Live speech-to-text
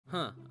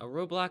Huh, a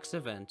Roblox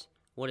event.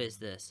 What is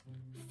this?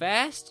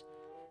 Fast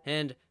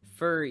and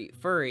furry,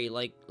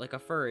 like a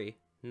furry.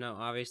 No,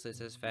 obviously it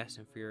says Fast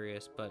and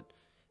Furious, but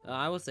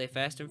I would say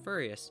Fast and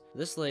Furious.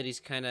 This lady's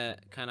kinda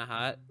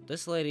hot.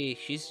 This lady,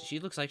 she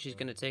looks like she's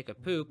gonna take a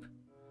poop.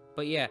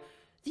 But yeah,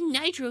 the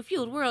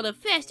nitro-fueled world of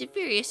Fast and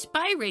Furious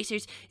spy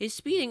racers is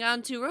speeding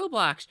onto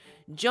Roblox.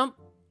 Jump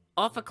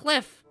off a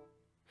cliff.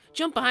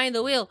 Jump behind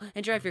the wheel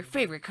and drive your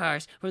favorite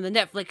cars from the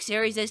Netflix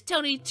series as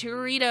Tony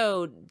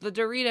Torito, the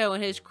Dorito,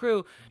 and his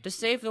crew to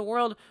save the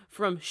world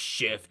from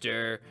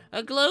Shifter,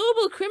 a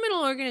global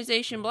criminal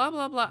organization, blah,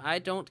 blah, blah. I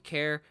don't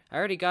care. I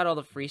already got all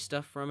the free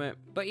stuff from it.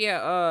 But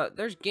yeah,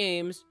 there's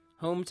games.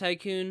 Home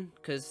Tycoon,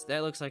 because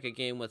that looks like a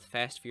game with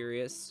Fast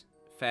Furious.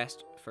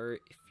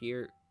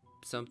 Fear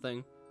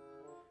something.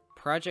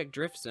 Project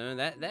Drift Zone,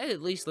 that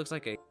at least looks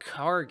like a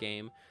car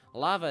game.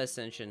 Lava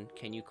Ascension,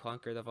 can you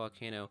conquer the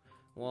volcano?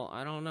 Well,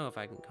 I don't know if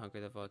I can conquer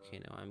the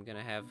volcano. I'm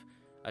gonna have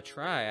a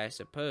try, I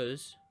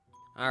suppose.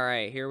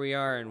 Alright, here we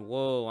are, and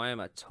whoa, I am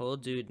a tall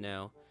dude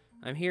now.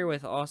 I'm here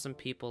with awesome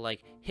people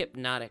like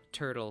Hypnotic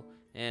Turtle,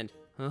 and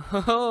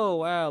oh,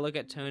 wow, look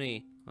at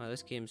Tony. Wow,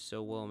 this game's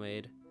so well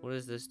made. What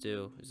does this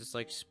do? Is this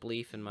like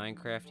Spleef in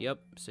Minecraft? Yep,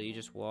 so you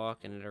just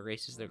walk and it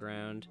erases the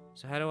ground.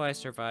 So how do I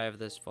survive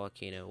this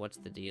volcano? What's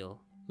the deal?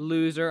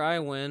 Loser, I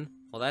win.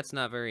 Well, that's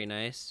not very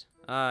nice.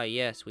 Ah,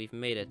 yes, we've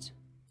made it.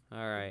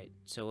 Alright,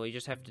 so we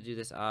just have to do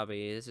this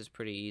obby. This is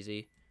pretty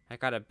easy. I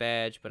got a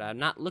badge, but I'm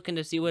not looking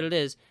to see what it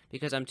is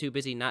because I'm too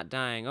busy not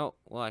dying. Oh,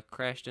 well, I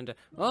crashed into...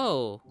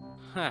 Oh!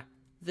 Ha!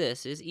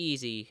 This is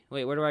easy.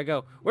 Wait, where do I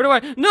go? Where do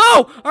I...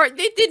 No! Alright,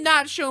 they did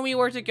not show me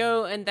where to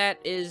go, and that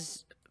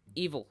is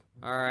evil.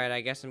 Alright,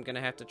 I guess I'm gonna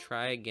have to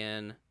try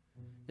again.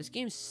 This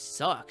game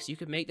sucks. You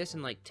could make this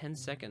in like 10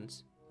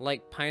 seconds.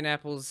 Like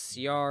pineapples,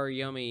 yar,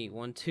 yummy,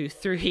 1, 2,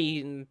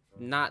 3,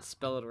 not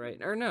spelled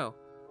right. Or no.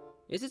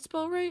 Is it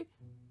spelled right?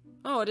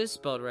 Oh, it is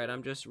spelled right.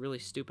 I'm just really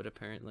stupid,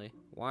 apparently.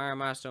 Why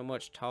am I so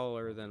much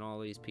taller than all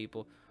these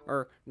people?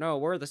 Or, no,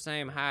 we're the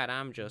same height.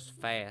 I'm just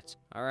fat.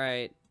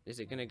 Alright, is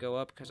it gonna go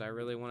up? Because I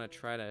really want to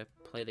try to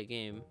play the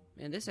game.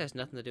 Man, this has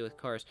nothing to do with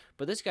cars.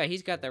 But this guy,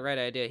 he's got the right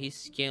idea. He's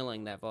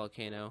scaling that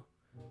volcano.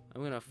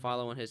 I'm gonna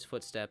follow in his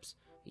footsteps.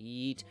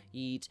 Yeet,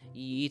 yeet,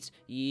 yeet,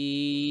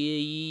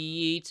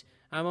 yeet.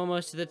 I'm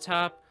almost to the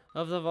top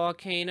of the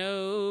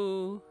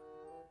volcano.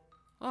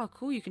 Oh,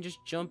 cool. You can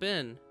just jump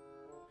in.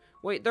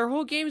 Wait, their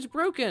whole game's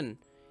broken.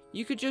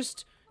 You could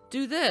just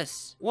do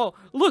this. Whoa,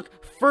 look,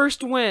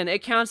 first win.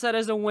 It counts that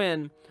as a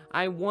win.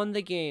 I won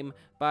the game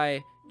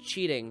by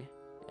cheating.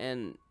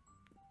 And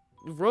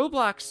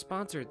Roblox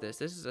sponsored this.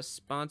 This is a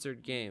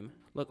sponsored game.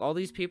 Look, all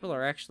these people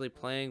are actually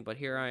playing, but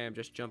here I am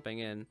just jumping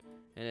in.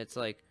 And it's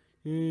like,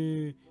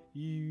 you're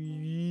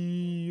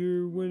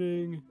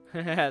winning.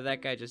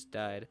 That guy just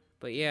died.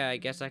 But yeah, I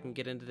guess I can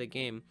get into the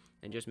game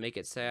and just make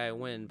it say I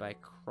win by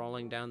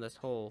crawling down this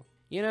hole.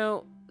 You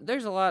know,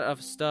 there's a lot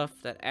of stuff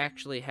that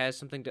actually has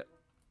something to...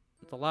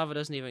 The lava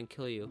doesn't even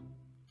kill you.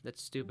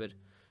 That's stupid.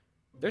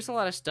 There's a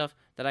lot of stuff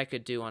that I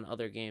could do on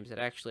other games that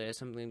actually has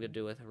something to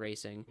do with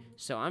racing.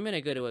 So I'm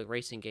gonna go to a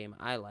racing game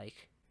I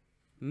like.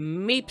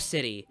 Meep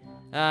City.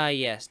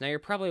 Yes. Now you're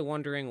probably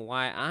wondering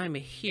why I'm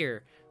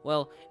here.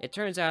 Well, it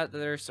turns out that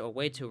there's a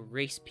way to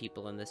race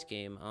people in this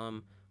game.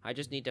 I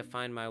just need to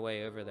find my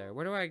way over there.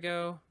 Where do I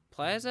go?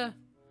 Plaza?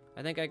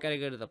 I think I gotta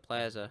go to the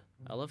plaza.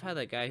 I love how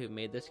the guy who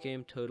made this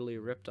game totally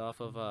ripped off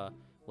of,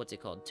 what's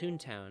it called?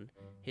 Toontown.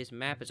 His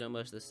map is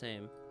almost the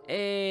same.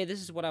 Hey, this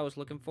is what I was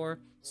looking for.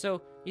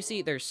 So, you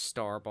see, there's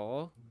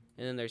Starball,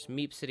 and then there's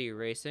Meep City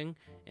Racing,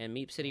 and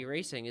Meep City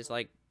Racing is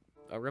like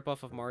a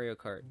ripoff of Mario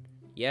Kart.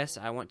 Yes,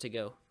 I want to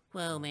go.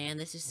 Whoa, man,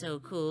 this is so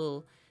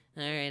cool.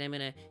 Alright, I'm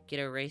gonna get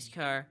a race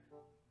car.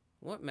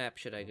 What map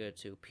should I go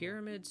to?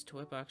 Pyramids,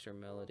 Toy Box, or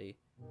Melody?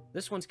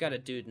 This one's got a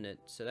dude in it,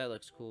 so that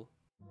looks cool.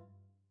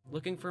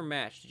 Looking for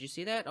match. Did you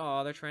see that?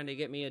 Oh, they're trying to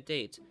get me a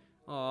date.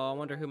 Oh, I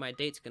wonder who my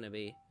date's gonna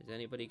be. Is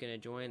anybody gonna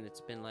join? It's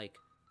been like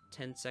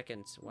 10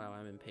 seconds. Wow,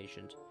 I'm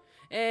impatient.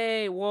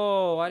 Hey,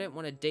 whoa, I didn't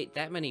want to date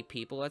that many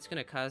people. That's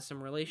gonna cause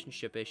some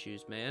relationship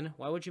issues, man.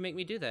 Why would you make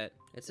me do that?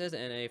 It says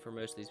NA for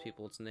most of these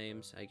people's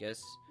names. I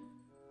guess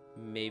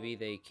maybe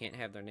they can't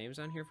have their names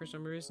on here for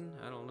some reason.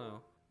 I don't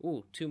know.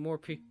 Ooh, 2 more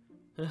people.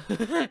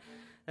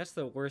 That's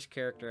the worst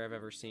character I've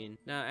ever seen.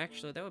 No,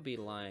 actually, that would be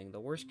lying. The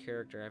worst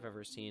character I've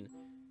ever seen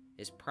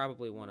is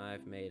probably one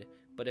I've made.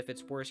 But if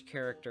it's worst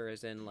character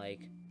as in,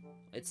 like,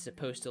 it's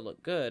supposed to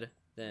look good,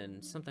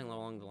 then something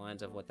along the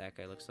lines of what that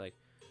guy looks like.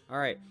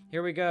 Alright,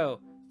 here we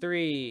go.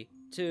 3,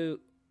 2...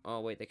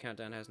 Oh, wait, the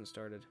countdown hasn't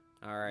started.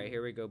 Alright,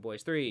 here we go,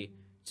 boys. 3,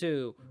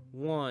 2,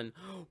 1...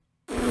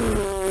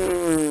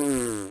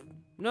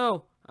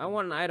 No! I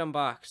want an item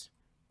box.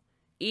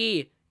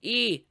 E!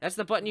 E! That's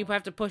the button you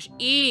have to push.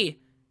 E!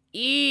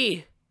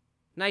 E!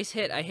 Nice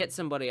hit. I hit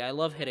somebody. I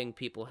love hitting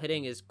people.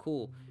 Hitting is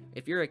cool.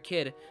 If you're a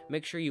kid,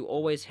 make sure you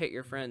always hit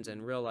your friends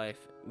in real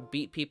life.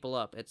 Beat people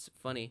up. It's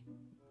funny.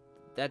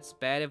 That's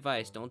bad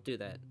advice. Don't do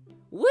that.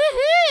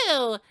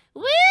 Woohoo!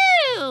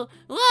 Woo!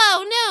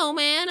 Whoa, no,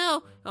 man.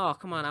 Oh,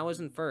 come on. I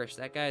wasn't first.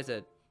 That guy's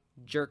a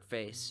jerk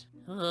face.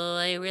 Oh,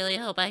 I really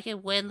hope I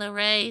can win the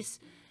race.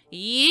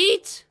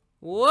 Yeet!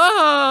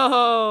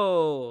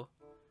 Whoa!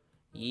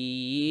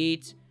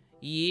 Yeet!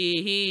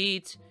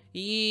 Yeet!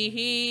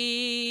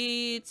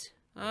 Yeet!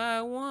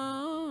 I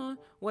won.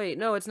 Wait,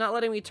 no, it's not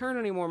letting me turn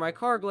anymore. My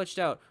car glitched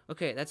out.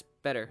 Okay, that's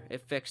better.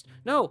 It fixed.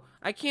 No,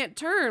 I can't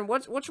turn.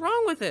 What's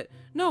wrong with it?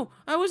 No,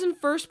 I was in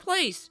first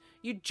place.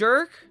 You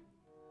jerk.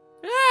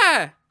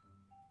 Ah!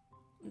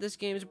 This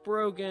game's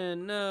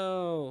broken.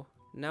 No.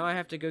 Now I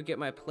have to go get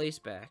my place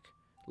back.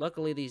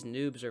 Luckily, these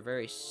noobs are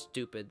very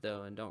stupid,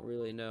 though, and don't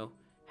really know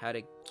how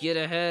to get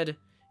ahead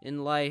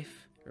in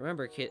life.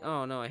 Remember, kid.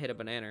 Oh, no, I hit a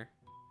banana.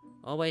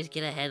 Always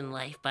get ahead in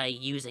life by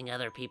using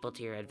other people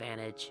to your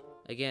advantage.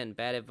 Again,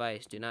 bad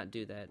advice. Do not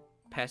do that.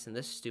 Passing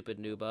this stupid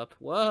noob up.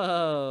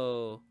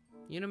 Whoa!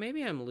 You know,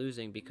 maybe I'm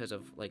losing because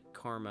of, like,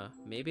 karma.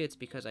 Maybe it's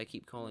because I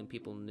keep calling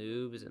people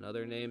noobs and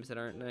other names that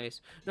aren't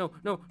nice. No,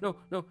 no, no,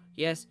 no.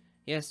 Yes,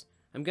 yes.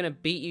 I'm gonna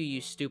beat you,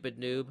 you stupid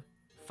noob.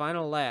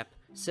 Final lap.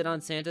 Sit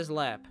on Santa's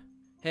lap.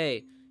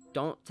 Hey,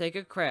 don't take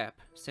a crap.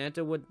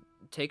 Santa would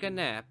take a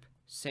nap.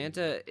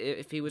 Santa,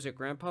 if he was a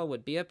grandpa,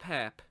 would be a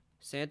pap.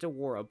 Santa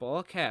wore a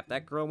ball cap.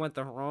 That girl went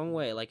the wrong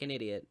way like an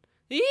idiot.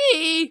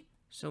 Eee!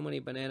 So many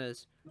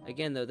bananas.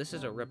 Again, though, this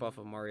is a ripoff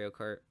of Mario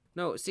Kart.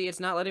 No, see, it's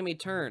not letting me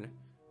turn.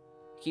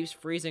 It keeps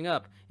freezing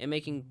up and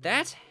making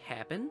that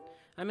happen.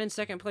 I'm in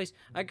second place.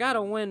 I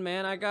gotta win,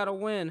 man. I gotta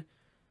win.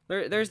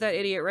 There's that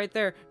idiot right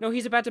there. No,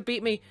 he's about to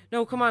beat me.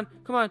 No, come on.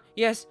 Come on.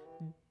 Yes.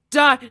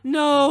 Die.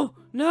 No.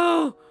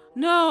 No.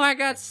 No, I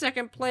got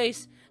second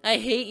place. I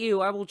hate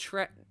you. I will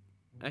try.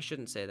 I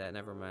shouldn't say that.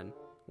 Never mind.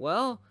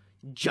 Well,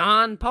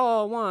 John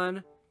Paul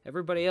won.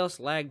 Everybody else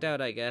lagged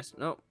out, I guess.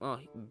 No. Oh,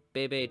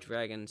 Bebe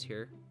Dragon's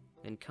here.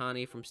 And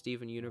Connie from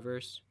Steven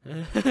Universe.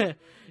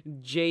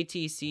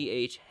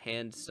 JTCH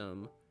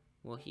handsome.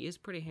 Well, he is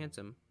pretty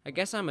handsome. I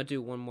guess I'm gonna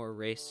do one more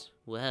race.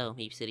 Whoa,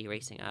 Meep City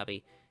Racing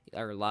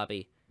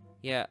Lobby.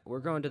 Yeah, we're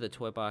going to the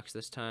toy box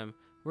this time.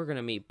 We're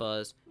gonna meet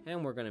Buzz,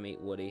 and we're gonna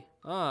meet Woody.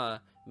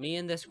 Me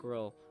and this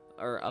girl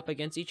are up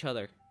against each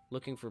other,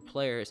 looking for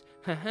players.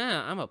 Haha,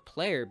 I'm a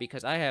player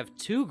because I have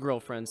 2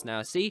 girlfriends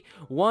now. See?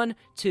 1,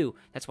 2.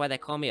 That's why they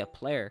call me a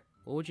player.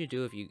 What would you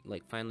do if you,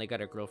 like, finally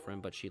got a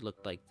girlfriend, but she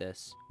looked like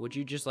this? Would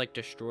you just, like,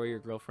 destroy your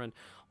girlfriend?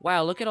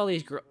 Wow, look at all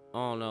these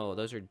oh, no,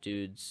 those are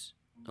dudes.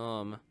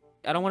 I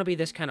don't want to be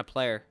this kind of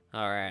player.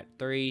 Alright,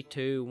 3,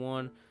 2,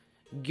 1,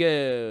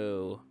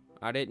 go.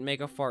 I didn't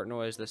make a fart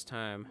noise this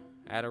time.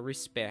 Out of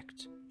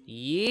respect.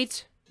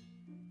 Yeet.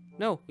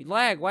 No,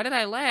 lag. Why did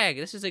I lag?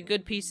 This is a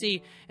good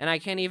PC, and I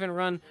can't even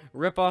run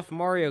rip-off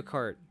Mario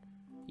Kart.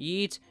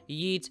 Yeet,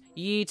 yeet,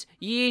 yeet,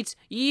 yeet,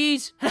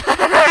 yeet.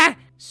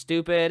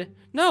 Stupid.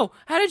 No,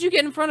 how did you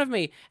get in front of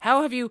me?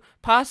 How have you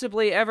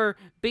possibly ever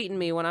beaten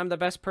me when I'm the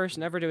best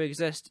person ever to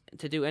exist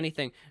to do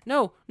anything?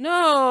 No,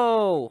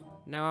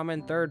 no! Now I'm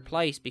in 3rd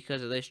place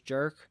because of this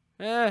jerk.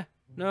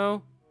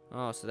 No.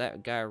 Oh, so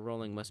that guy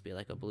rolling must be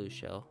like a blue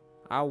shell.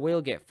 I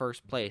will get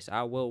 1st place.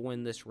 I will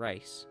win this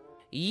race.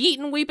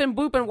 Yeetin' weepin'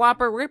 boopin'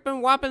 whopper,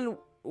 rippin' whoppin'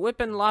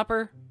 whippin'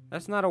 lopper.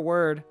 That's not a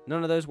word.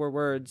 None of those were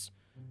words.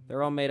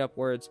 They're all made up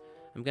words.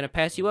 I'm gonna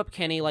pass you up,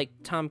 Kenny, like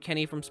Tom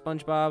Kenny from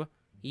SpongeBob.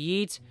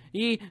 Yeet,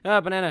 yeet,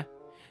 banana.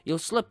 You'll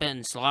slip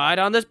and slide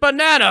on this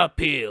banana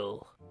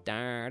peel.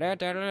 Da, da,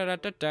 da, da,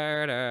 da,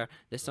 da, da.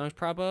 This song's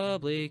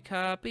probably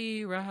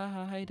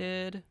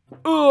copyrighted.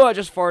 Ooh, I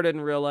just farted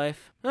in real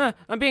life.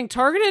 I'm being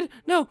targeted?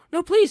 No,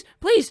 no, please,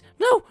 please,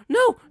 no,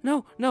 no,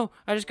 no, no.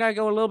 I just gotta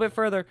go a little bit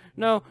further.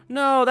 No,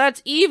 no,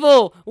 that's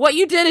evil. What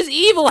you did is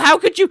evil. How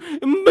could you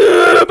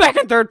back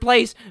in 3rd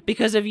place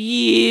because of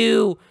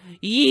you?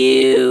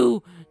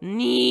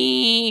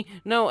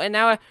 No, and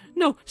now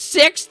no,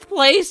 6th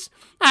place.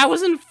 I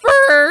was in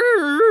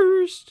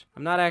 1st.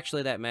 I'm not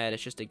actually that mad.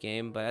 It's just a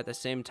game, but at the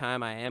same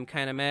time, I am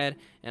kind of mad,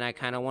 and I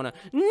kind of want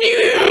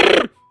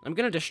to. I'm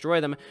gonna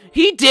destroy them.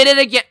 He did it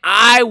again.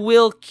 I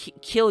will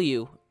kill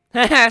you.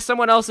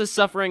 Someone else is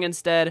suffering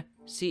instead.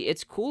 See,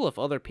 it's cool if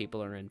other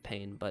people are in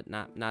pain, but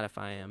not if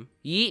I am.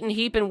 Yeetin',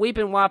 heapin',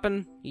 weepin',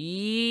 whoppin'.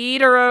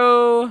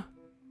 Yeetero.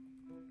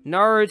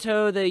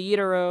 Naruto the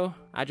Yeetero.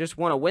 I just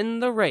want to win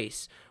the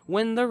race.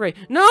 Win the race.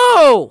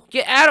 No!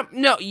 Get out of...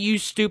 No, you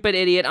stupid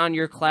idiot on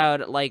your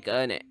cloud like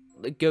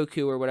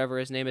Goku or whatever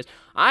his name is.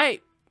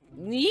 Hey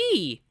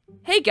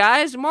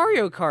guys,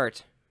 Mario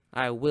Kart.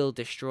 I will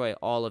destroy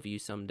all of you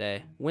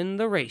someday. Win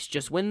the race.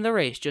 Just win the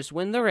race. Just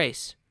win the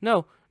race.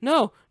 No,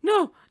 no,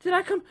 no.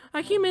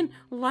 I came in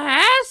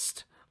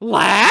last?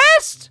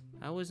 Last?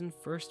 I was in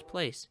 1st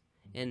place.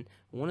 And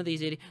one of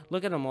these idiots,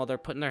 look at them all, they're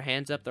putting their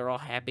hands up, they're all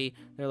happy.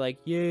 They're like,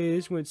 yay,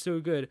 this went so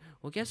good.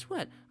 Well, guess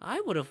what?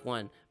 I would have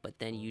won, but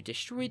then you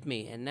destroyed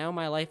me, and now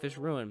my life is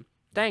ruined.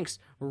 Thanks,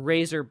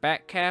 Razor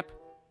Backcap.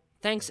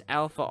 Thanks,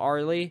 Alpha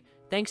Arlie.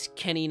 Thanks,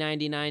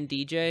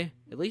 Kenny99DJ.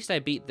 At least I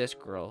beat this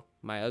girl,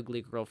 my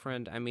ugly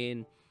girlfriend. I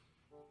mean,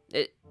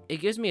 it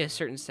gives me a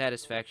certain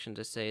satisfaction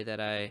to say that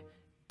I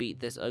beat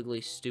this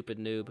ugly, stupid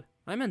noob.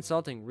 I'm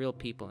insulting real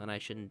people, and I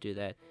shouldn't do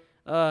that.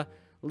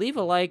 Leave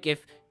a like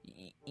if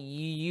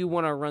you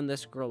want to run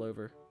this girl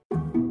over.